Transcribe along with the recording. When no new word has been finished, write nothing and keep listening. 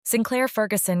Sinclair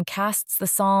Ferguson casts the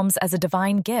Psalms as a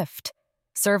divine gift,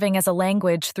 serving as a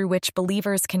language through which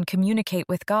believers can communicate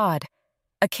with God,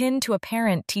 akin to a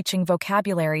parent teaching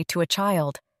vocabulary to a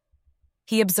child.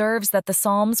 He observes that the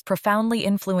Psalms profoundly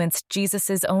influenced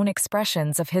Jesus' own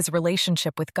expressions of his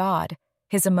relationship with God,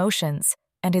 his emotions,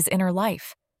 and his inner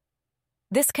life.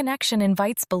 This connection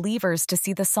invites believers to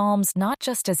see the Psalms not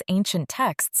just as ancient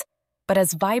texts, but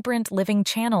as vibrant living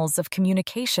channels of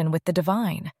communication with the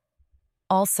divine.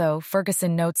 Also,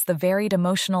 Ferguson notes the varied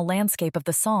emotional landscape of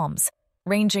the Psalms,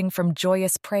 ranging from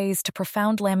joyous praise to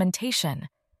profound lamentation,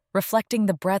 reflecting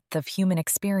the breadth of human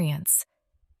experience.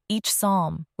 Each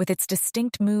psalm, with its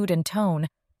distinct mood and tone,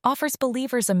 offers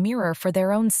believers a mirror for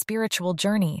their own spiritual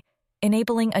journey,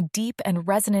 enabling a deep and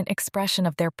resonant expression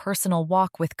of their personal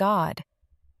walk with God.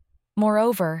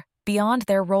 Moreover, beyond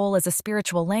their role as a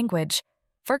spiritual language,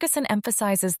 Ferguson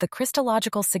emphasizes the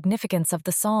Christological significance of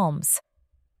the Psalms.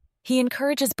 He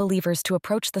encourages believers to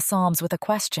approach the Psalms with a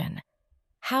question: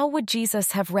 how would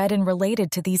Jesus have read and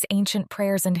related to these ancient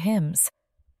prayers and hymns?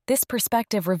 This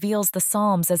perspective reveals the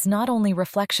Psalms as not only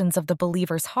reflections of the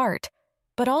believer's heart,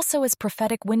 but also as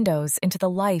prophetic windows into the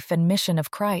life and mission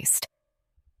of Christ.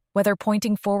 Whether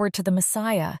pointing forward to the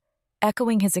Messiah,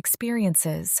 echoing his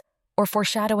experiences, or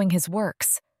foreshadowing his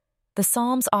works, the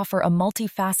Psalms offer a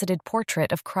multifaceted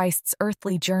portrait of Christ's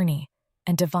earthly journey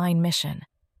and divine mission.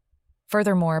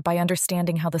 Furthermore, by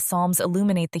understanding how the Psalms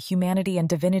illuminate the humanity and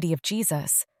divinity of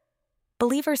Jesus,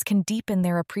 believers can deepen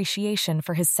their appreciation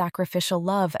for his sacrificial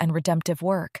love and redemptive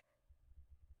work.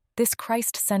 This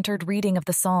Christ-centered reading of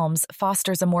the Psalms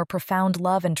fosters a more profound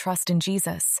love and trust in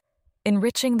Jesus,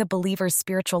 enriching the believer's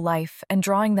spiritual life and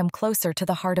drawing them closer to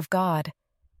the heart of God.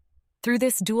 Through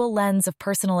this dual lens of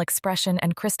personal expression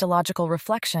and Christological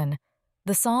reflection,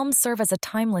 the Psalms serve as a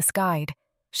timeless guide,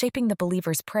 shaping the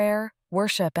believer's prayer,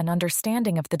 worship, and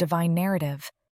understanding of the divine narrative.